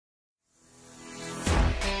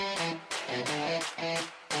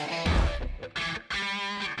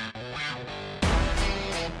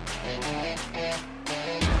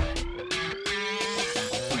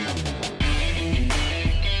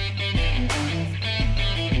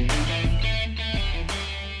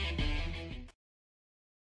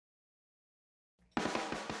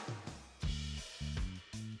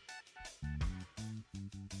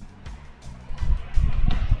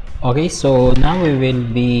Okay, so now we will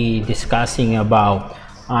be discussing about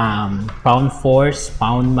pound force,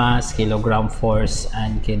 pound mass, kilogram force,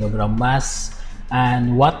 and kilogram mass,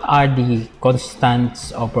 and what are the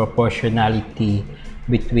constants of proportionality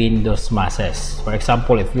between those masses. For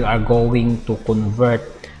example, if you are going to convert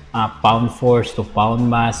pound force to pound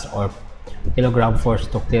mass or kilogram force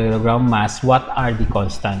to kilogram mass, what are the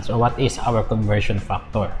constants or what is our conversion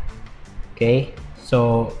factor? Okay,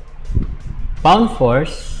 so pound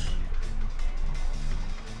force,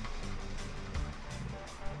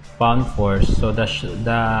 so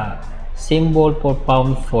the symbol for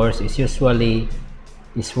pound force is usually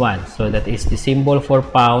this one. So that is the symbol for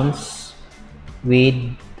pounds with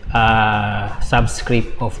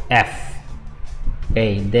subscript of F.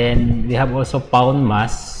 Okay, then we have also pound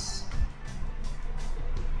mass.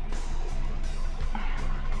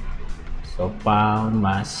 So pound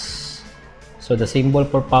mass, so the symbol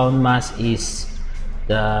for pound mass is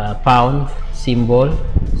the pound symbol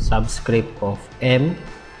subscript of M.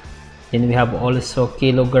 Then we have also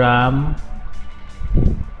kilogram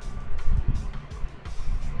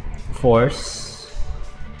force.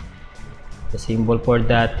 The symbol for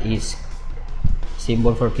that is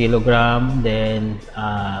symbol for kilogram, then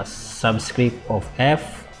subscript of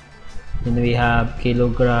F. Then we have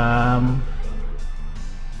kilogram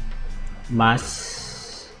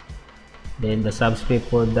mass, then the subscript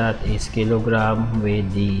for that is kilogram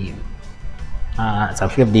with the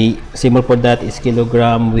subscript, the symbol for that is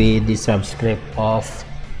kilogram with the subscript of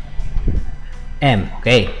M.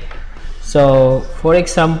 Okay, so for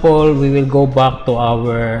example, we will go back to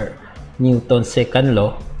our Newton's second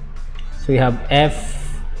law. So we have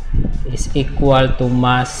F is equal to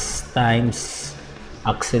mass times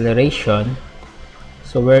acceleration.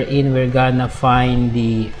 So wherein we're gonna find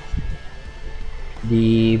the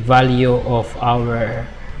value of our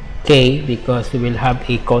K, because we will have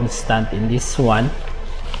a constant in this one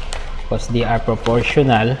because they are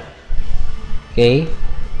proportional. Okay,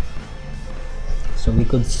 so we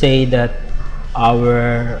could say that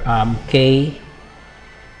our K,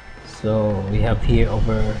 so we have here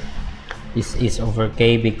over, this is over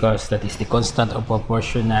K because that is the constant of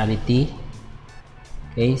proportionality.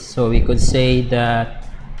 Okay, so we could say that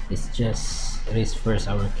it's just erase first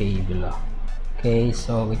our K below. Okay,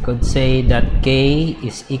 so we could say that K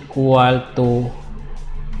is equal to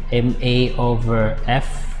MA over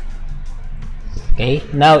F. Okay,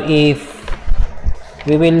 now if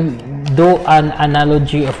we will do an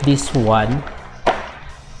analogy of this one,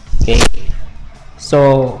 okay,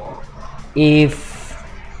 so if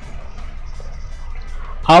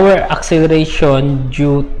our acceleration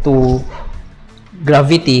due to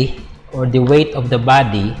gravity or the weight of the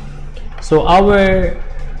body, so our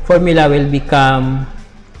formula will become,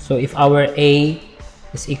 so if our A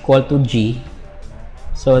is equal to G,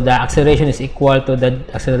 so the acceleration is equal to the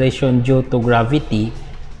acceleration due to gravity,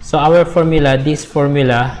 so our formula, this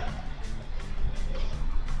formula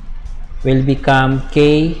will become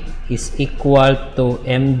K is equal to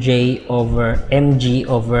mg over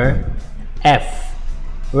F,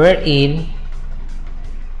 wherein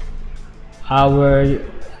our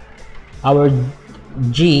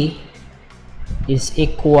G is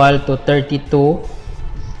equal to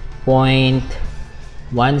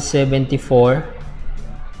 32.174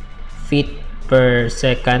 feet per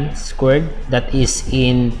second squared, that is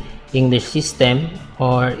in English system,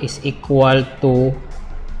 or is equal to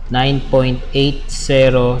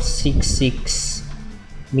 9.8066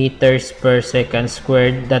 meters per second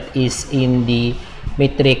squared, that is in the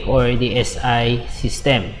metric or the SI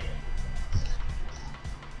system.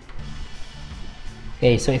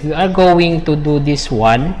 Okay, so if you are going to do this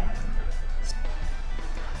one,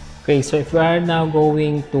 okay, so if we are now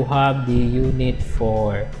going to have the unit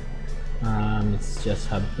for let's just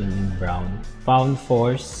have it in brown, pound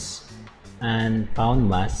force and pound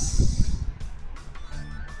mass,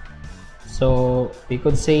 so we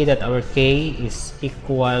could say that our K is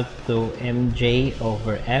equal to mj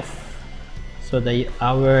over F. So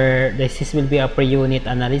this will be a per unit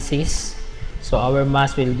analysis. So our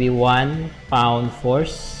mass will be 1 pound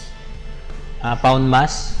force, pound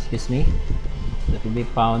mass, excuse me, that will be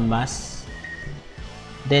pound mass.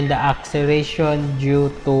 Then the acceleration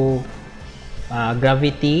due to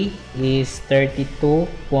gravity is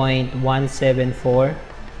 32.174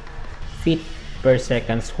 feet per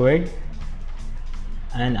second squared,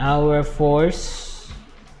 and our force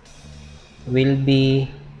will be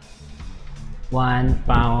 1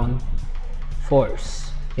 pound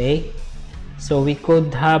force. Okay, so we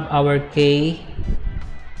could have our K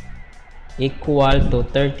equal to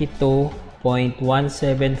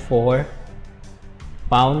 32.174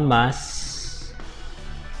 pound mass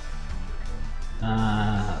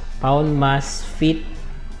pound mass feet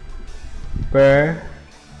per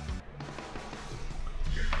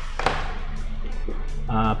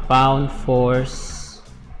pound force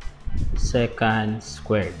second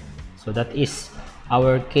squared. So that is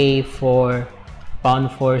our K for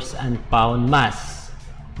pound force and pound mass.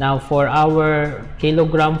 Now for our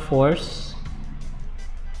kilogram force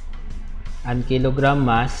and kilogram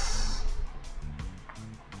mass,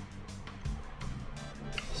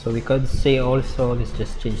 so we could say also, let's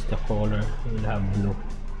just change the color, we'll have blue.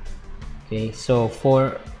 Okay, so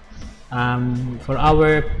for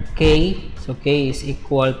our K, so K is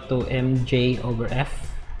equal to mj over F.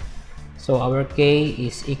 So our K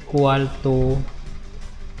is equal to,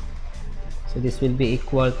 so this will be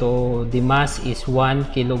equal to, the mass is 1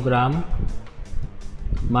 kilogram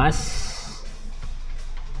mass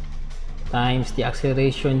times the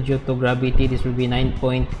acceleration due to gravity. This will be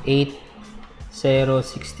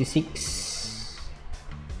 9.8066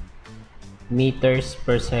 meters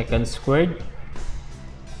per second squared,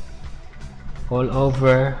 all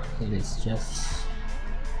over, let's just,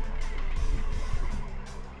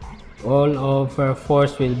 all over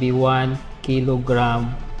force will be 1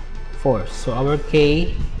 kilogram force. So our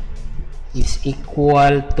K is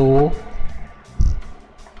equal to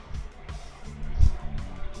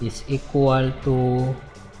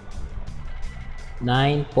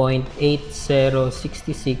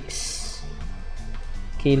 9.8066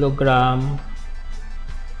 kilogram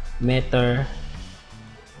meter,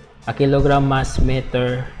 a kilogram mass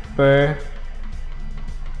meter per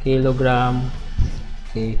kilogram,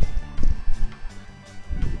 okay,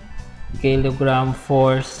 kilogram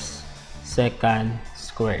force second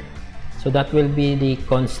squared. So that will be the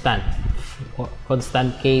constant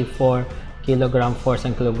K for kilogram force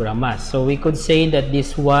and kilogram mass. So we could say that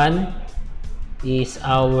this one is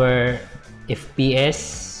our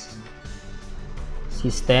FPS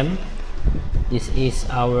system, this is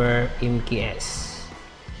our MKS.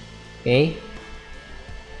 Okay,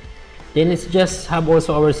 then let's just have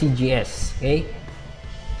also our CGS. Okay,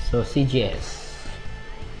 so CGS,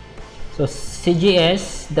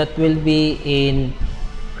 that will be in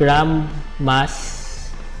gram mass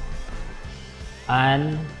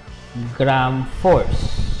and gram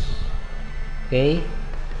force. Okay,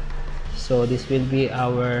 so this will be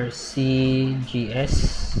our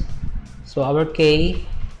CGS. So our K,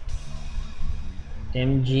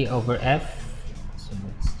 mg over F. So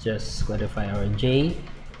let's just clarify our G.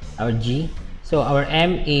 So our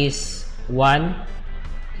M is 1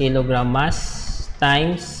 kilogram mass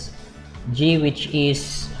times G, which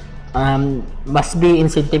is must be in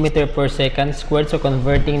centimeter per second squared. So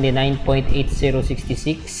converting the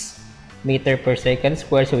 9.8066 meter per second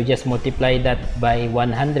squared, so we just multiply that by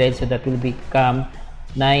 100, so that will become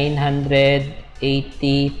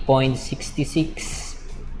 980.66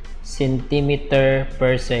 centimeter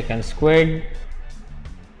per second squared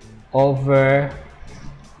over,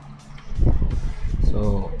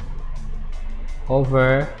 so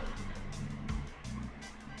over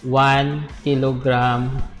 1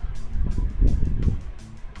 kilogram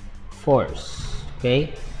force.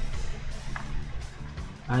 Okay,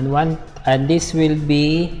 and this will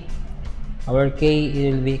be, our K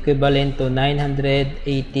will be equivalent to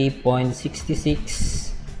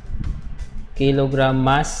 980.66 kilogram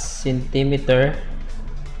mass centimeter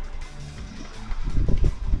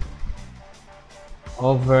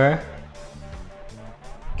over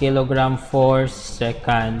kilogram force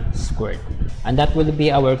second squared, and that will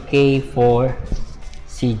be our K for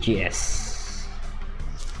CGS.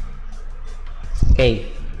 Okay,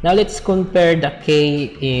 now let's compare the K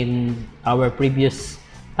in our previous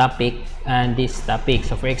topic and this topic.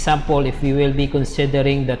 So for example, if we will be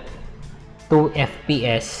considering the 2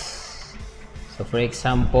 FPS, so for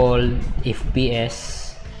example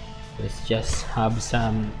FPS, let's just have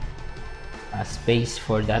some space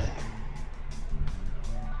for that.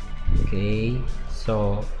 Okay,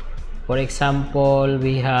 so for example,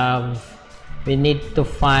 we need to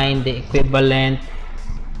find the equivalent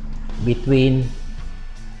between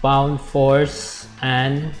pound force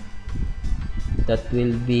and, that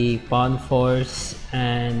will be pound force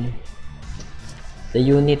and the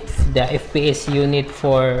unit, the FPS unit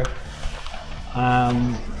for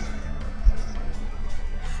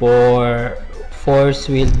force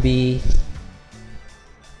will be,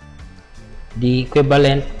 the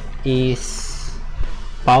equivalent is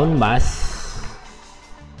pound mass.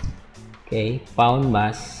 Okay, pound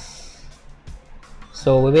mass.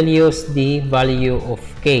 So we will use the value of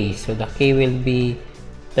K. So the K will be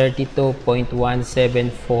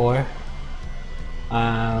 32.174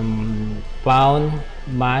 pound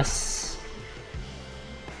mass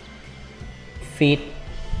feet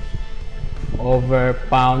over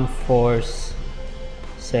pound force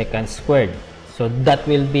second squared. So that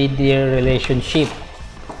will be the relationship.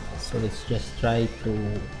 So let's just try to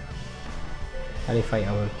clarify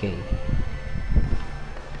our K.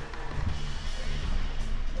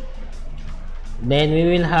 Then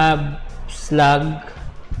we will have slug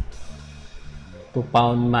to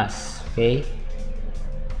pound mass. Okay,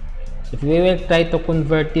 so if we will try to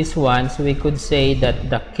convert this one, so we could say that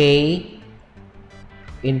the K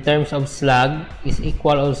in terms of slug is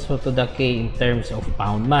equal also to the K in terms of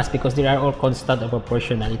pound mass, because they are all constant of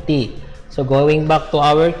proportionality. So going back to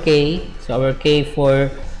our K, so our K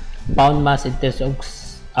for pound mass in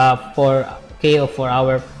terms of for K for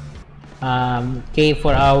our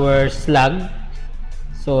slug,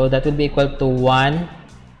 so that will be equal to 1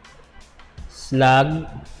 slug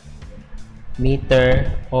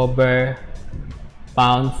meter over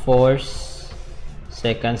pound force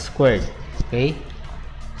second squared. Okay,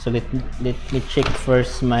 so let me check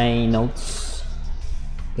first my notes.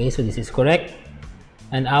 Okay, so this is correct,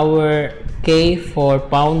 and our K for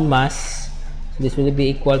pound mass, so this will be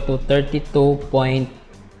equal to 32.174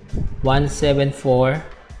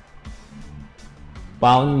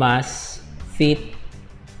 pound mass feet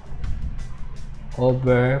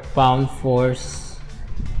over pound force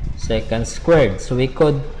second squared. So we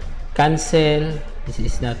could cancel, this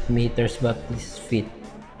is not meters but this is feet,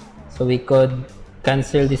 so we could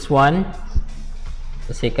cancel this one,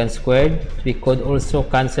 the second squared. We could also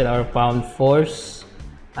cancel our pound force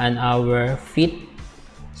and our feet,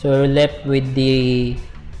 so we're left with the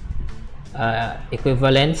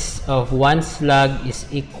equivalence of 1 slug is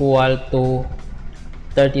equal to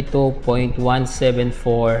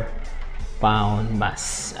 32.174 pound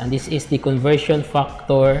mass, and this is the conversion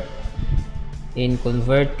factor in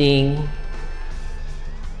converting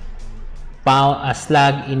a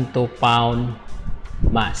slug into pound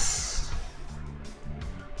mass.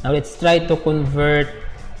 Now let's try to convert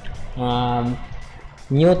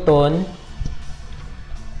Newton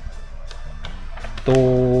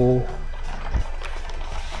to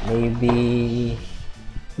maybe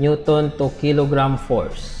Newton to kilogram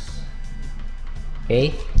force.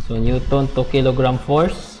 Okay, so Newton to kilogram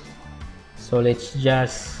force. So let's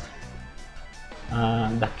just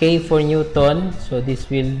the K for Newton, so this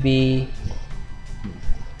will be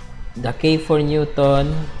the K for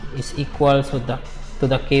Newton is equal to the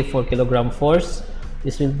K for kilogram force.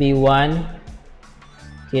 This will be 1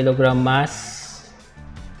 kilogram mass.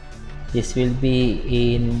 This will be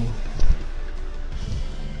in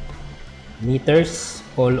meters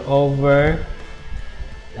all over.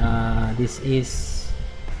 This is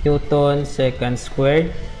Newton second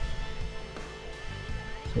squared,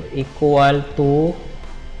 so equal to,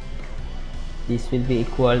 this will be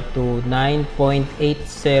equal to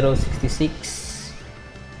 9.8066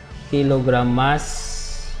 kilogram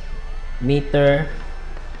mass meter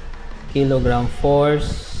kilogram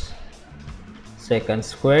force second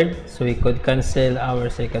squared. So we could cancel our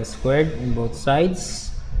second squared in both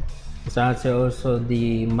sides. Let's answer also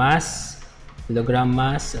the mass, kilogram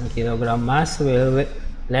mass and kilogram mass. We're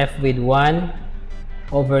left with 1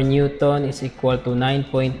 over Newton is equal to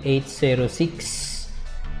 9.806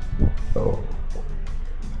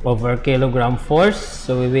 over kilogram force.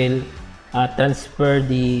 So we will transfer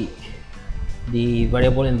the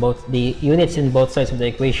variable in both the units in both sides of the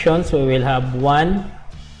equation. So we will have 1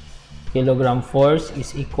 kilogram force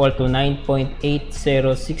is equal to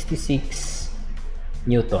 9.8066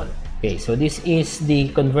 Newton. Okay, so this is the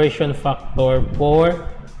conversion factor for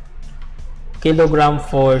kilogram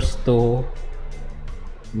force to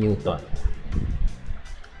Newton.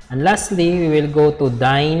 And lastly, we will go to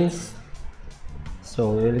dynes.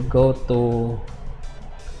 So we will go to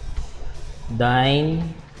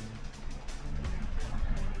dyne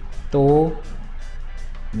to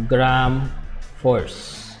gram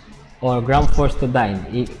force, or gram force to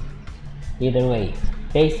dyne, either way.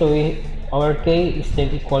 Okay, so our K is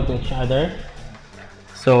still equal to each other.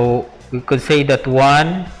 So we could say that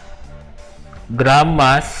 1 gram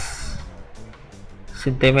mass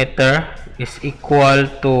centimeter is equal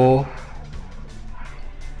to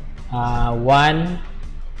 1,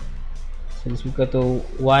 so this will go to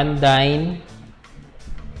 1 dyne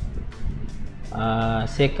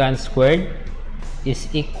second squared is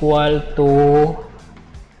equal to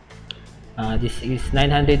this is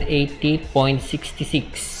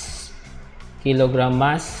 980.66 kilogram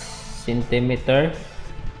mass centimeter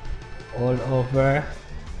all over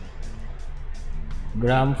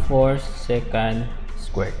gram force second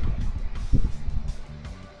squared.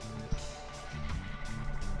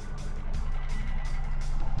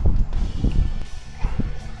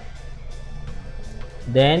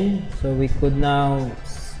 Then so we could now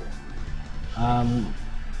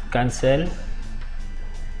cancel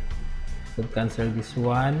this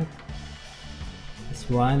one,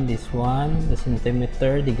 the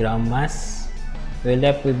centimeter, the gram mass. We're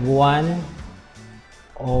left with 1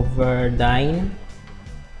 over 9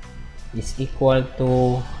 is equal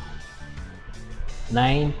to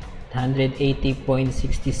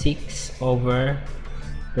 980.66 over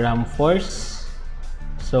gram force.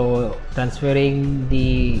 So transferring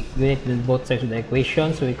the unit in both sides of the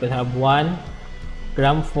equation, so we could have 1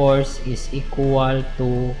 gram force is equal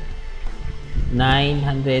to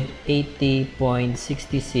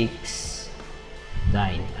 980.66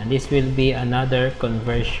 9, and this will be another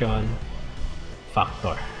conversion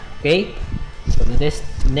factor. Okay, so this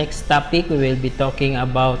next topic we will be talking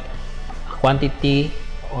about quantity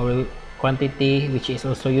which is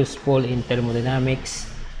also useful in thermodynamics,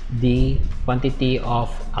 the quantity of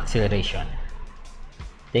acceleration.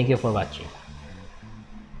 Thank you for watching.